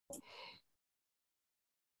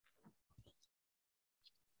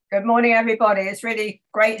Good morning, everybody. It's really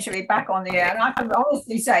great to be back on the air. And I can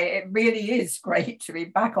honestly say it really is great to be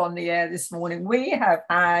back on the air this morning. We have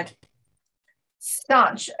had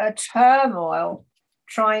such a turmoil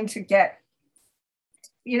trying to get,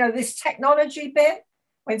 this technology bit.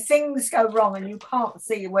 When things go wrong and you can't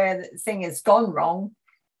see where the thing has gone wrong,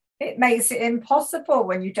 it makes it impossible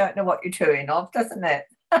when you don't know what you're doing of, doesn't it?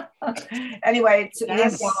 Anyway,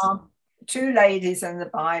 yes. Here we are, two ladies in the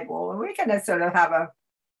Bible, and we're going to sort of have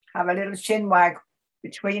a little chinwag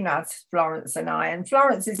between us, Florence and I. And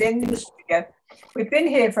Florence is in the studio. We've been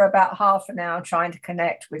here for about half an hour trying to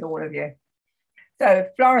connect with all of you. So,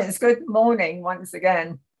 Florence, good morning once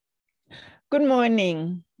again. Good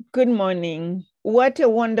morning. Good morning. What a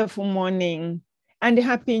wonderful morning. And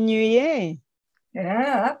Happy New Year.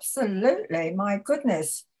 Yeah, absolutely. My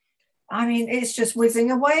goodness. I mean, it's just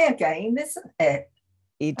whizzing away again, isn't it?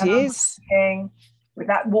 It is. With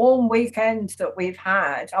that warm weekend that we've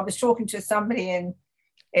had, I was talking to somebody in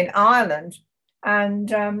Ireland,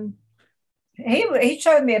 and he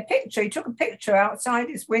showed me a picture. He took a picture outside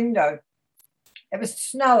his window. There was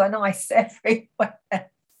snow and ice everywhere.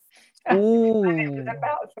 Ooh. And it was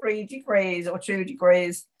about 3 degrees or 2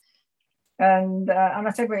 degrees. And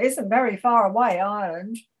I said, well, it isn't very far away,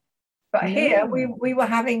 Ireland. But here we were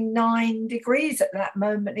having 9 degrees at that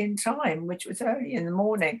moment in time, which was early in the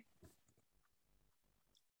morning.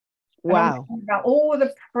 Wow. About all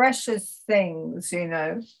the precious things,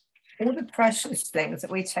 all the precious things that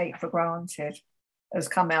we take for granted has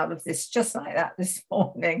come out of this, just like that this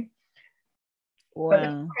morning. Wow. But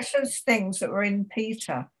the precious things that were in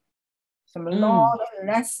Peter, a lot of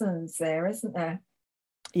lessons there, isn't there?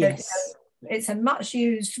 Yes. It's a much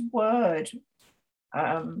used word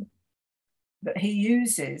that he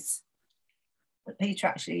uses, that Peter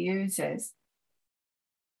actually uses,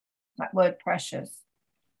 that word precious.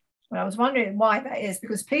 Well, I was wondering why that is,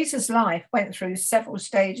 because Peter's life went through several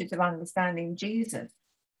stages of understanding Jesus,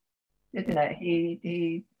 didn't it?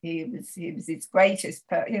 He was his greatest,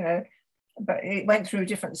 but he went through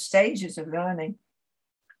different stages of learning.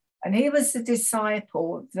 And he was the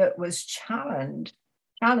disciple that was challenged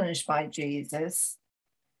by Jesus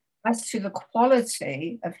as to the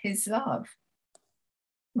quality of his love.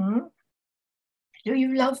 Do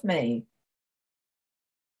you love me?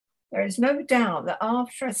 There is no doubt that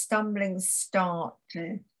after a stumbling start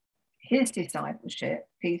to his discipleship,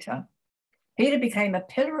 Peter became a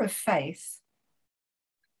pillar of faith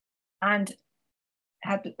and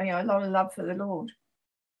had a lot of love for the Lord.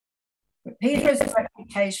 But Peter has a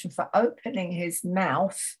reputation for opening his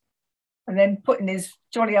mouth and then putting his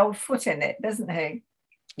jolly old foot in it, doesn't he?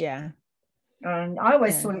 Yeah. And I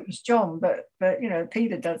always thought it was John, but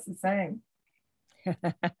Peter does the same.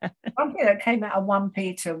 Something that came out of 1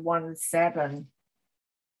 Peter 1:7.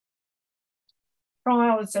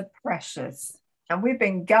 Trials are precious. And we've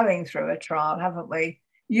been going through a trial, haven't we?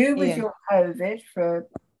 You with your COVID for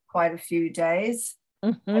quite a few days,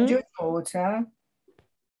 and your daughter,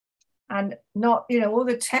 and not, all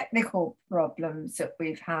the technical problems that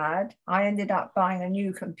we've had. I ended up buying a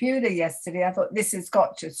new computer yesterday. I thought, this has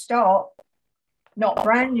got to stop. Not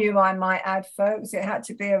brand new, I might add, folks. It had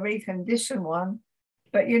to be a reconditioned one.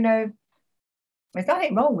 But, there's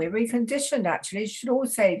nothing wrong with reconditioned, actually. It should all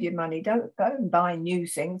save you money. Don't go and buy new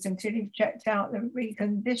things until you've checked out the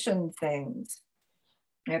reconditioned things.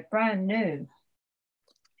 They're brand new.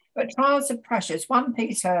 But trials are precious. 1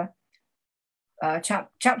 Peter, 1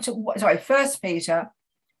 Peter,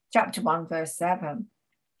 chapter 1, verse 7.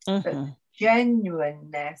 The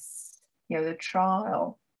genuineness, the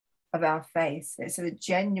trial of our faith. It's the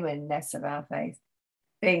genuineness of our faith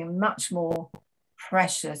being much more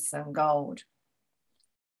precious than gold,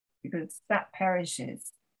 because that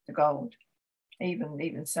perishes, the gold.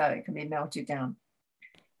 Even so, it can be melted down.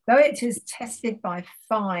 Though it is tested by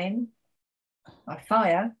fire,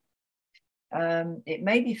 it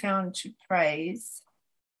may be found to praise,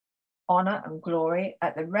 honor, and glory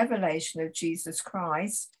at the revelation of Jesus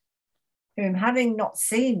Christ, whom having not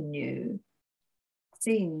seen you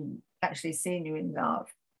in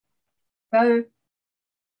love. So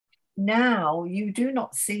now you do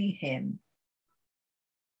not see him.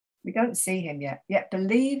 We don't see him yet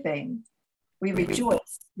believing, we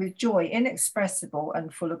rejoice with joy inexpressible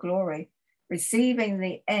and full of glory, receiving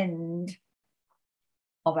the end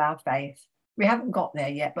of our faith. We haven't got there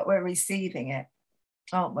yet, but we're receiving it,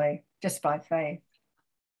 aren't we? Just by faith.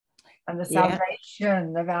 And the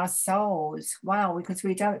salvation of our souls. Wow, because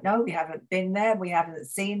we don't know. We haven't been there. We haven't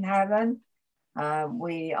seen heaven.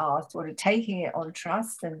 We are sort of taking it on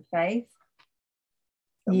trust and faith.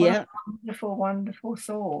 What a wonderful, wonderful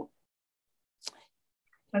thought.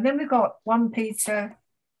 And then we've got 1 Peter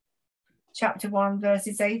chapter 1,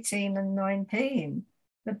 verses 18 and 19.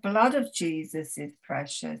 The blood of Jesus is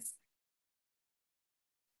precious.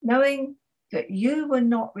 Knowing that you were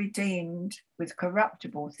not redeemed with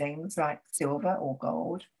corruptible things like silver or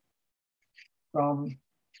gold from,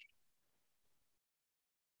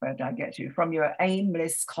 where did I get to? From your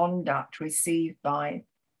aimless conduct received by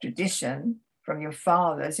tradition from your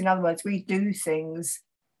fathers. In other words, we do things,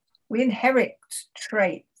 we inherit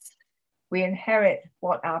traits, we inherit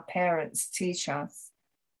what our parents teach us,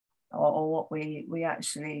 or what we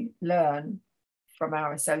actually learn from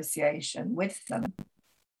our association with them.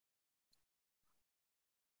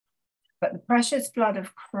 But the precious blood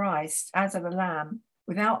of Christ as of a lamb,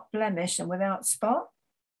 without blemish and without spot,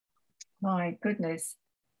 my goodness,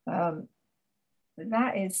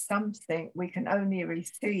 that is something we can only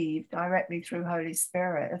receive directly through Holy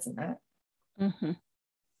Spirit, isn't it? Mm-hmm.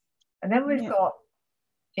 And then we've got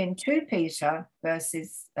in 2 Peter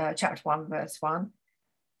chapter 1, verse 1,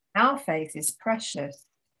 our faith is precious.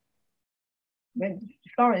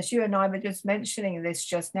 Florence, you and I were just mentioning this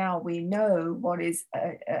just now. We know what is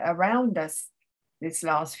around us this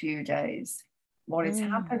last few days, what is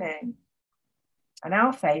happening. And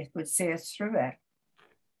our faith would see us through it.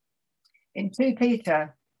 In 2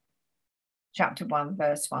 Peter chapter 1,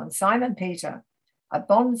 verse 1, Simon Peter, a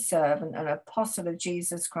bondservant and apostle of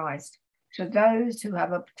Jesus Christ, to those who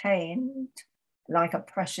have obtained like a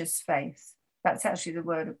precious faith. That's actually the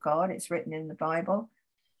word of God. It's written in the Bible.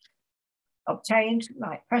 Obtained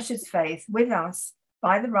like precious faith with us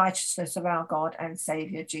by the righteousness of our God and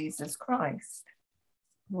Savior Jesus Christ.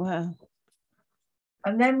 Wow.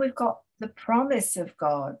 And then we've got the promise of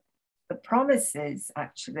God, the promises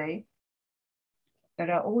actually that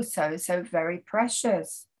are also so very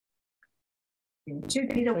precious. In 2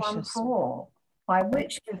 Peter 1:4, by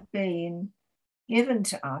which have been given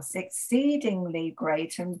to us exceedingly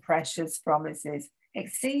great and precious promises,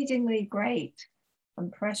 exceedingly great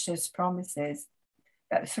and precious promises,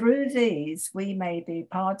 that through these we may be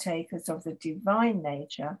partakers of the divine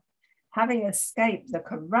nature, having escaped the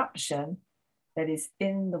corruption that is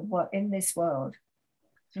in this world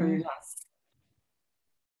through lust.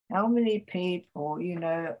 How many people,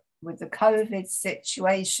 with the COVID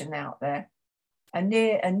situation out there, and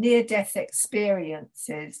near-death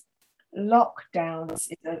experiences, lockdowns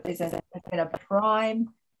has been a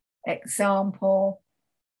prime example.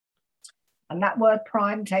 And that word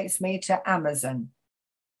prime takes me to Amazon,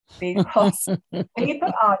 because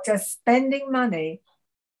people are just spending money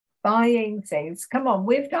buying things. Come on,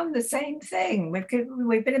 we've done the same thing. We've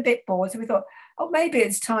been a bit bored, so we thought, oh, maybe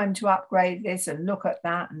it's time to upgrade this and look at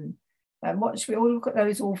that, and watch. We all look at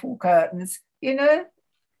those awful curtains, And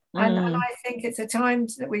I think it's a time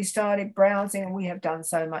that we started browsing, and we have done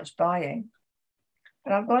so much buying.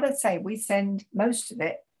 But I've got to say, we send most of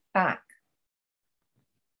it back.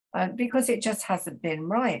 Because it just hasn't been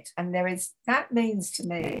right. And that means to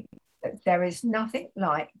me that there is nothing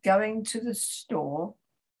like going to the store,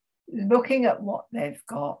 looking at what they've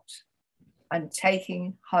got, and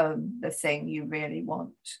taking home the thing you really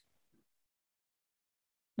want.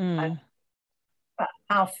 But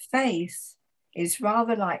our faith is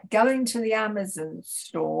rather like going to the Amazon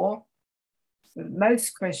store.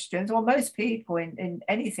 Most Christians, or most people in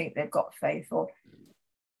anything they've got faith, or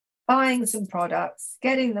buying some products,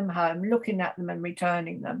 getting them home, looking at them and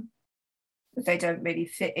returning them, because they don't really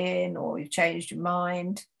fit in, or you've changed your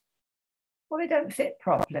mind, or they don't fit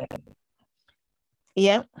properly.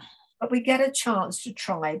 Yeah. But we get a chance to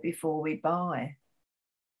try before we buy.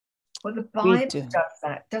 Well, the Bible does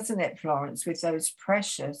that, doesn't it, Florence, with those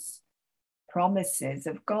precious promises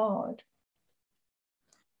of God?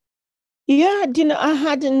 Yeah, I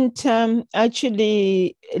hadn't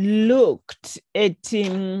actually looked at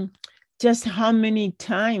just how many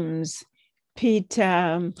times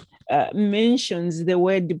Peter mentions the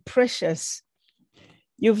word precious.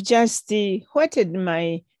 You've just whetted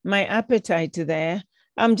my appetite there.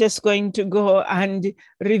 I'm just going to go and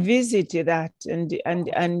revisit that and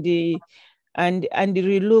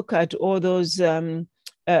relook at all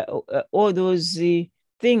those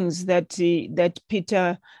things that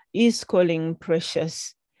Peter is calling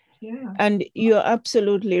precious. Yeah. And you're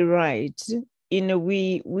absolutely right.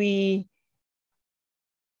 We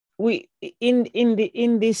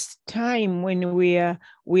in this time when we are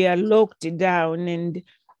locked down, and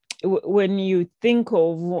when you think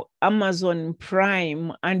of Amazon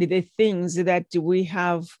Prime and the things that we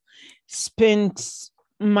have spent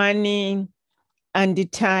money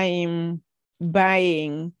and time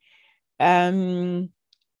buying,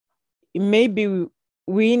 maybe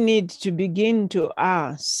we need to begin to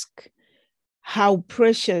ask, how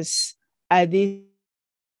precious are these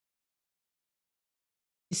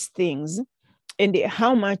things, and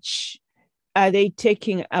how much are they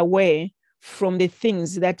taking away from the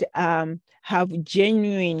things that have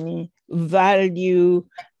genuine value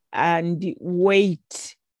and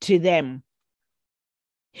weight to them?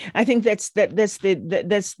 I think that's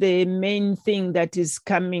the main thing that is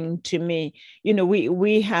coming to me. You know,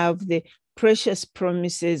 we have the precious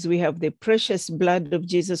promises, we have the precious blood of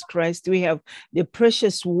Jesus Christ, we have the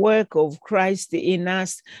precious work of Christ in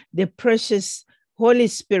us, the precious Holy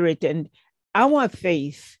Spirit, and our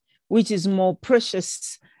faith, which is more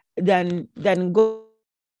precious than gold.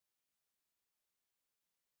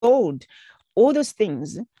 All those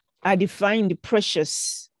things are defined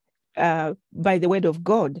precious by the word of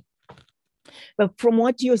God. But from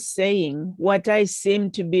what you're saying, what I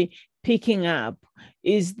seem to be picking up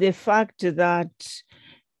is the fact that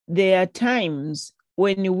there are times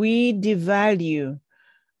when we devalue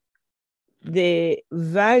the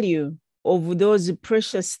value of those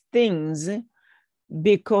precious things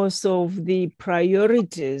because of the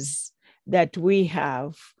priorities that we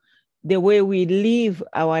have, the way we live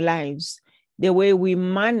our lives, the way we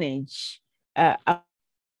manage our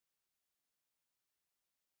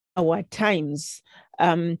times,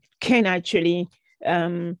 can actually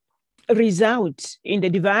result in the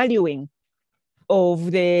devaluing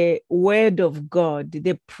of the word of God,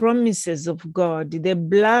 the promises of God, the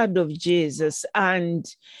blood of Jesus, and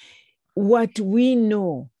what we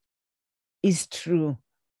know is true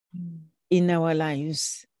in our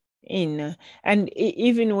lives. And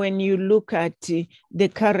even when you look at the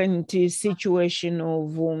current situation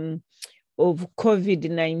of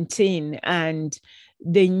COVID-19 and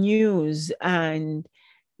the news and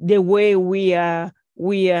the way we are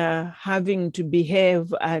having to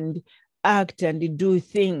behave and act and do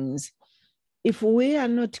things, if we are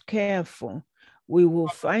not careful, we will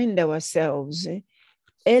find ourselves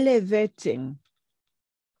elevating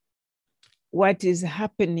what is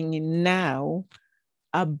happening now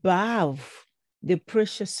above the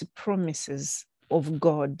precious promises of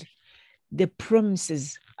God, the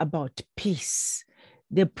promises about peace,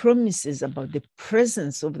 the promises about the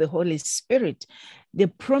presence of the Holy Spirit, the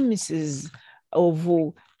promises of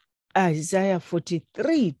Isaiah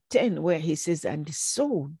 43:10, where he says, "And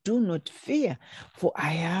so do not fear, for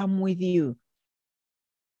I am with you.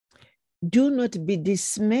 Do not be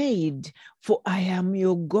dismayed, for I am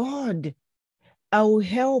your God. I will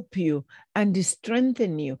help you and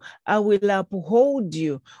strengthen you. I will uphold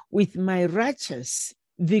you with my righteous,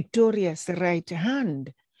 victorious right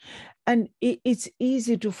hand." And it's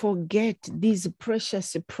easy to forget these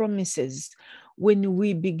precious promises when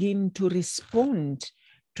we begin to respond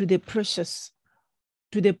to the precious,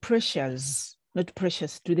 not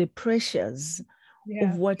precious, to the precious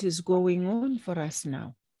of what is going on for us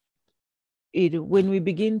now. When we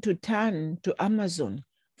begin to turn to Amazon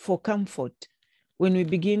for comfort, when we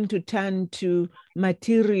begin to turn to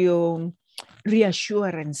material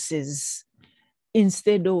reassurances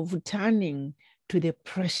instead of turning to the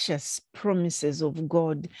precious promises of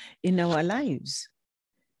God in our lives.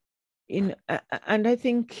 And I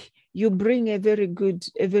think you bring a very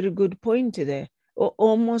good point there,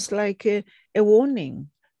 almost like a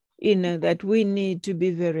warning, that we need to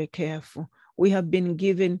be very careful. We have been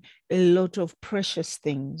given a lot of precious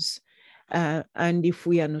things, and if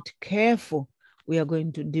we are not careful, we are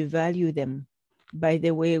going to devalue them by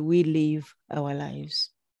the way we live our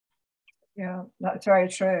lives. Yeah, that's very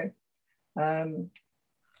true. I'm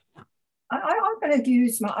going to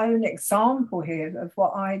use my own example here of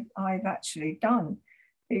what I've actually done,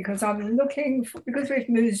 because I'm looking for, because we've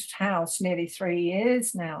moved house nearly 3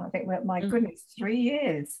 years now. I think my goodness, 3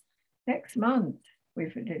 years. Next month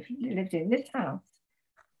we've lived in this house,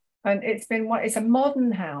 and it's a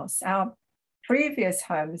modern house. Our previous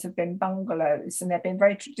homes have been bungalows, and they've been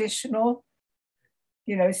very traditional,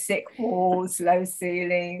 thick walls, low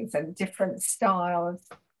ceilings, and different styles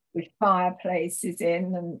with fireplaces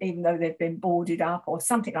in, and even though they've been boarded up or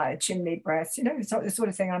something like a chimney breast, the sort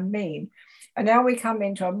of thing I mean. And now we come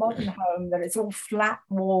into a modern home that is all flat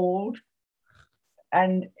walled,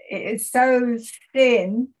 and it is so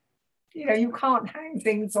thin, you can't hang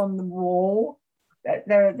things on the wall.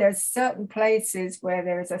 There's certain places where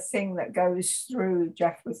there is a thing that goes through,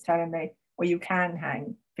 Jeff was telling me, where you can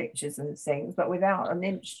hang pictures and things, but without an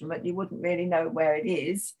instrument, you wouldn't really know where it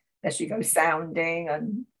is, unless you go sounding,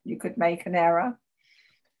 and you could make an error.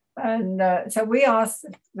 And so we asked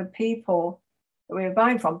the people that we were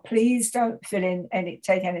buying from, please don't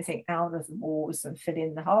take anything out of the walls and fill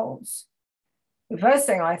in the holes. the first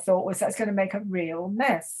thing I thought was that's going to make a real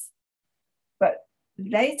mess. But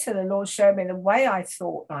later the Lord showed me the way I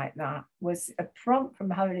thought like that was a prompt from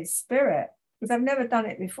the Holy Spirit, because I've never done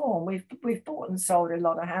it before. And we've bought and sold a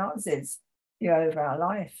lot of houses, over our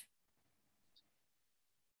life.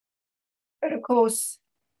 But of course,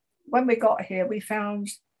 when we got here, we found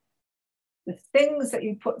the things that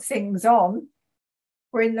you put things on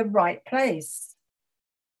were in the right place.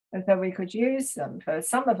 And so we could use them for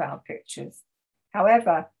some of our pictures.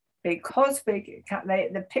 However, because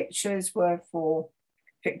the pictures were for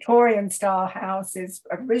Victorian style houses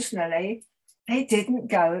originally, they didn't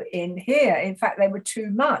go in here. In fact, they were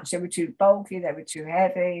too much. They were too bulky, they were too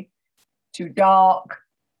heavy, too dark,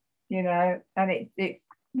 and it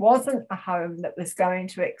wasn't a home that was going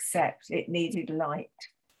to accept. It needed light,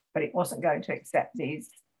 but it wasn't going to accept these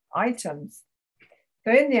items.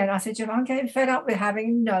 So in the end, I said, I'm getting fed up with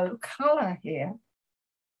having no color here.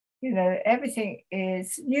 Everything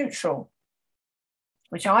is neutral,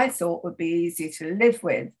 which I thought would be easy to live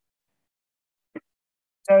with.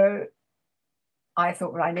 So I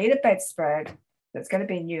thought, well, I need a bedspread that's going to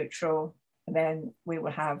be neutral, and then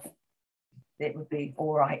it would be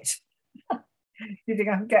all right. You think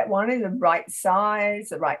I can get one in the right size,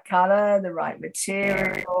 the right color, the right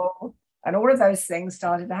material, and all of those things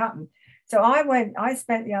started to happen. So I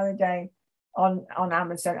spent the other day on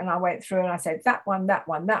Amazon, and I went through and I said, that one, that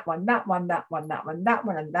one, that one, that one, that one, that one, that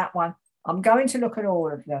one, and that one. I'm going to look at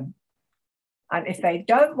all of them. And if they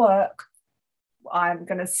don't work, I'm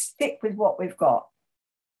going to stick with what we've got.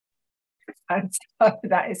 And so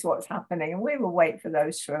that is what's happening. And we will wait for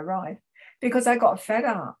those to arrive, because I got fed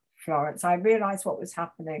up, Florence. I realized what was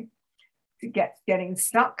happening, getting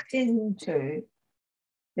sucked into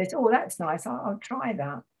this. Oh, that's nice. I'll try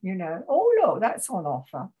that. Oh, look, that's on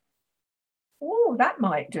offer. Oh, that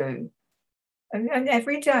might do. And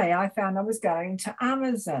every day I found I was going to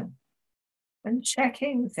Amazon and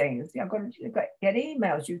checking things. I've got to get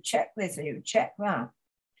emails. You check this and you check that.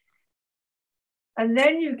 And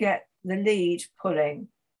then you get the lead pulling.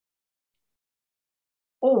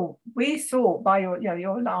 Oh, we thought by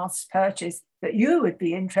your last purchase that you would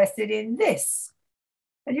be interested in this.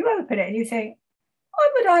 And you open it and you think, why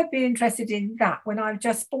would I be interested in that when I've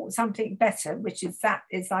just bought something better, which is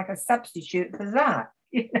like a substitute for that?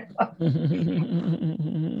 Then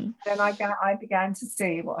I began to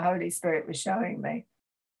see what Holy Spirit was showing me.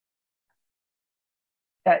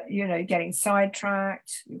 That, you're getting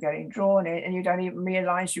sidetracked, you're getting drawn in, and you don't even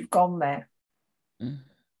realize you've gone there.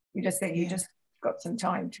 You just think you just got some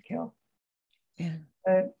time to kill. Yeah.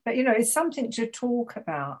 But, it's something to talk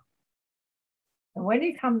about. And when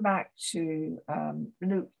you come back to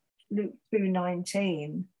Luke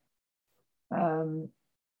 2:19,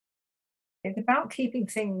 it's about keeping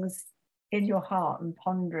things in your heart and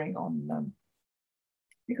pondering on them.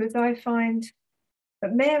 Because I find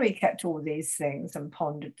that Mary kept all these things and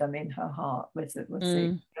pondered them in her heart, was the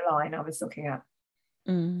line I was looking at.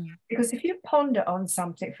 Because if you ponder on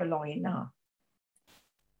something for long enough,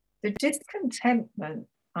 the discontentment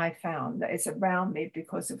I found that is around me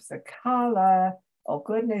because of the color or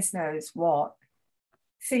goodness knows what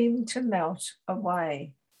seemed to melt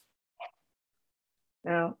away.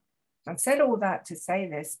 Now, I've said all that to say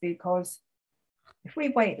this because if we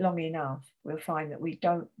wait long enough, we'll find that we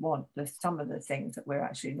don't want some of the things that we're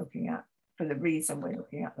actually looking at for the reason we're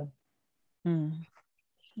looking at them.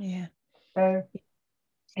 Yeah. So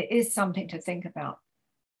it is something to think about,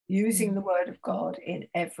 using the word of God in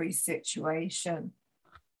every situation.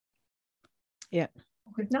 Yeah.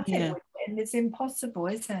 Because nothing is impossible,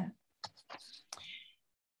 is it?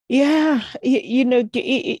 Yeah,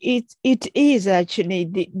 it is actually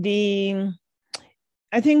the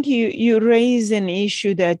I think you raise an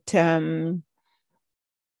issue that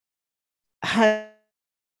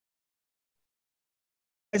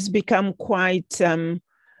has become quite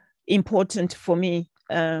important for me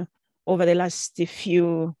over the last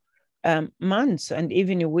few months and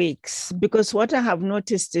even weeks, because what I have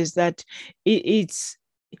noticed is that it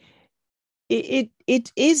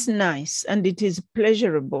is nice and it is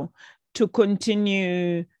pleasurable to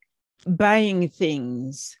continue buying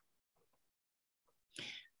things.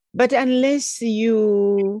 But unless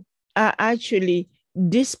you are actually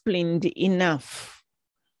disciplined enough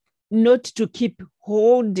not to keep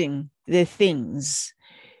holding the things,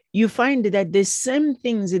 you find that the same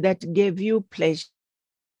things that gave you pleasure,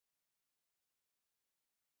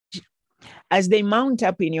 as they mount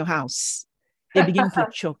up in your house, they begin to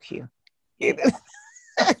choke you. They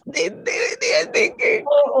there thinking,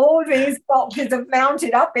 all these boxes are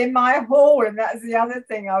mounted up in my hall, and that's the other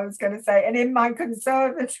thing I was going to say, and in my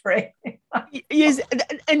conservatory. Yes,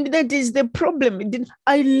 and that is the problem.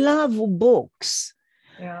 I love books.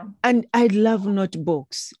 Yeah. And I love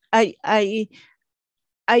notebooks. I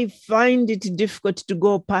find it difficult to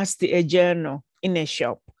go past a journal in a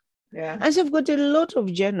shop. Yeah. And so I've got a lot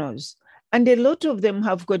of journals, and a lot of them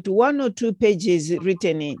have got 1 or 2 pages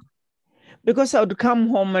written in. Because I would come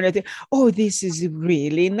home and I think, oh, this is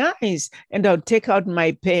really nice. And I would take out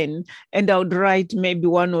my pen and I would write maybe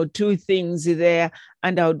 1 or 2 things there,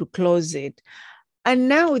 and I would close it. And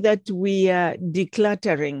now that we are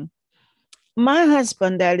decluttering, my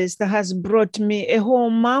husband, Alistair, has brought me a whole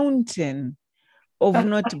mountain of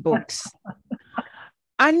notebooks.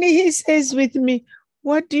 And he says with me,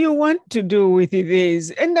 what do you want to do with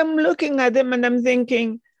these? And I'm looking at them and I'm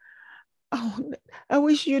thinking, oh, I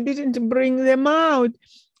wish you didn't bring them out,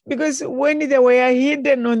 because when they were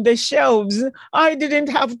hidden on the shelves, I didn't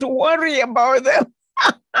have to worry about them.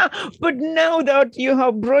 But now that you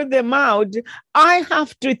have brought them out, I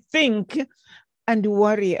have to think and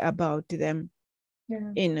worry about them.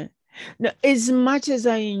 Yeah. Now, as much as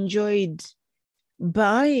I enjoyed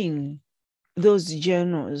buying those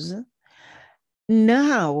journals,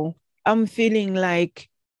 now I'm feeling like,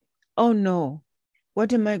 oh no,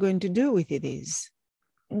 what am I going to do with these?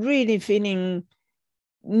 Really feeling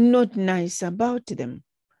not nice about them.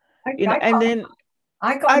 I got an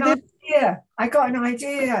idea.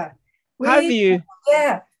 Have you?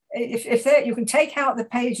 Yeah. If you can take out the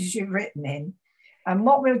pages you've written in, and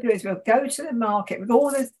what we'll do is we'll go to the market with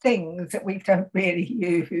all the things that we don't really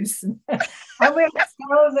use, and we'll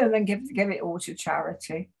sell them and give it all to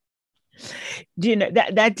charity. Do you know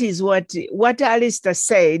that is what Alistair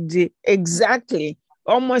said exactly,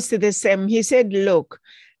 almost the same. He said, look,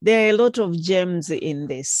 there are a lot of gems in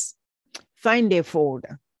this. Find a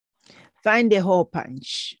folder, find a hole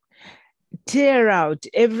punch, tear out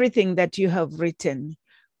everything that you have written,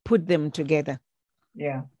 put them together.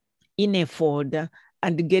 Yeah. In a folder,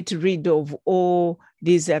 and get rid of all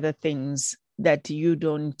these other things that you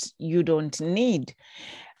don't need.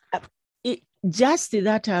 Just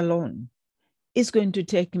that alone is going to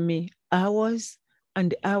take me hours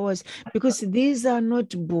and hours, because these are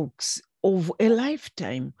not books of a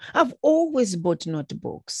lifetime. I've always bought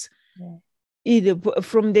notebooks. Yeah. Either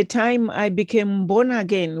from the time I became born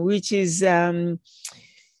again, which is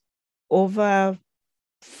over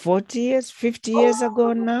 40 years, 50 years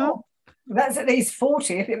ago now. That's at least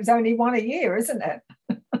 40 if it was only 1 a year, isn't it?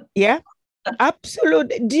 Yeah,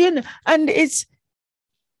 absolutely. Do you know? And it's,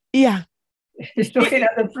 yeah. She's looking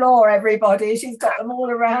at the floor, everybody. She's got them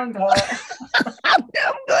all around her. I'm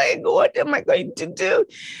going, what am I going to do?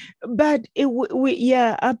 But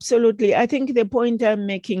yeah, absolutely. I think the point I'm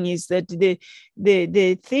making is that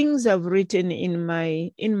the things I've written in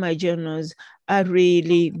my journals are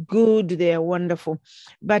really good. They are wonderful.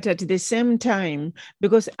 But at the same time,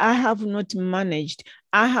 because I have not managed,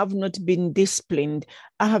 I have not been disciplined,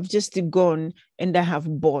 I have just gone and I have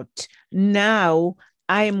bought. Now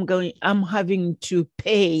I'm having to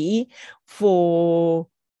pay for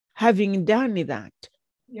having done that.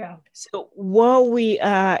 Yeah. So while we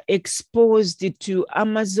are exposed to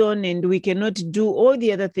Amazon and we cannot do all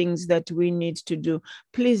the other things that we need to do,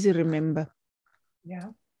 please remember,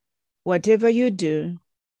 whatever you do,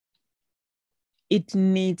 it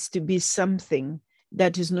needs to be something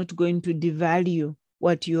that is not going to devalue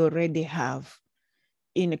what you already have.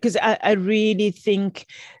 Because I really think,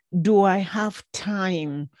 do I have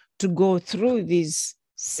time to go through these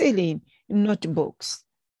silly notebooks?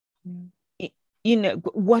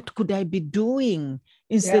 What could I be doing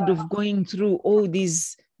instead of going through all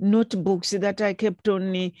these notebooks that I kept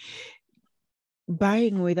on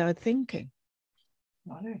buying without thinking?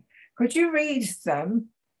 Could you read them,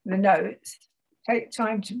 the notes, take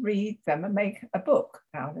time to read them and make a book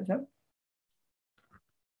out of them?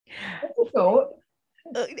 What's a thought?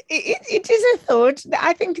 It is a thought.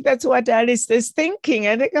 I think that's what Alice is thinking.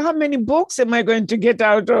 I think, how many books am I going to get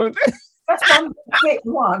out of this? That's one big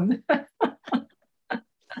one.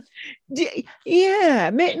 Yeah,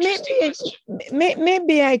 maybe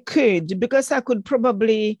I could, because I could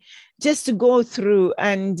probably just go through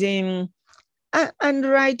and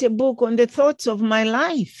write a book on the thoughts of my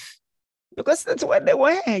life, because that's what they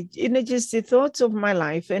were, just the thoughts of my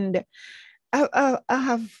life. And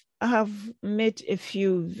I have met a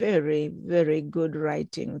few very, very good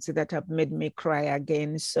writings that have made me cry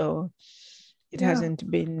again. So it hasn't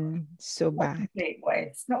been so bad.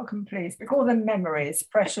 It's not complete. We call them memories,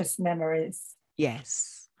 precious memories.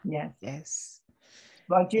 Yes. Yes. Yes.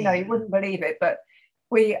 Well, you wouldn't believe it, but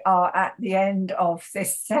we are at the end of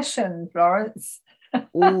this session, Florence.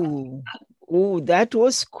 Oh, that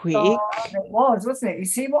was quick. Oh, it was, wasn't it? You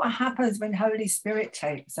see what happens when Holy Spirit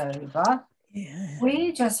takes over? Yeah.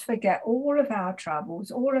 We just forget all of our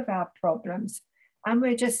troubles, all of our problems, and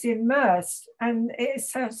we're just immersed. And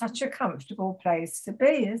it's such a comfortable place to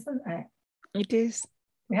be, isn't it? It is.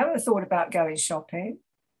 We haven't thought about going shopping.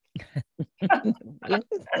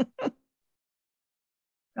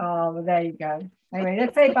 Oh, well, there you go. Anyway,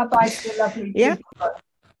 let's say bye-bye to the lovely Yeah. people.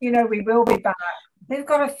 You know, we will be back. We've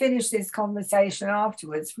got to finish this conversation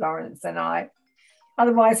afterwards, Florence and I.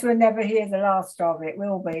 Otherwise, we'll never hear the last of it,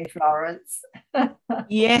 will we, Florence?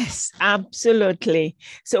 Yes, absolutely.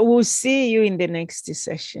 So we'll see you in the next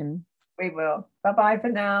session. We will. Bye-bye for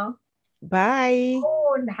now. Bye.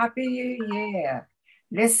 Oh, and Happy New Year.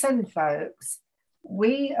 Listen, folks,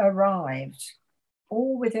 we arrived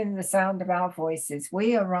all within the sound of our voices.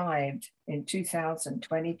 We arrived in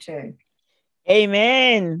 2022.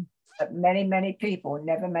 Amen. But many, many people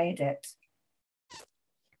never made it.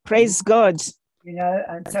 Praise God. You know,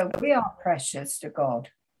 and so we are precious to God.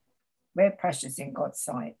 We're precious in God's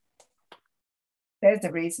sight. There's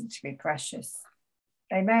a reason to be precious.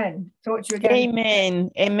 Amen. Talk to you again.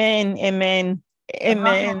 Amen. Amen. Amen.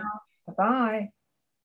 Amen. Bye-bye.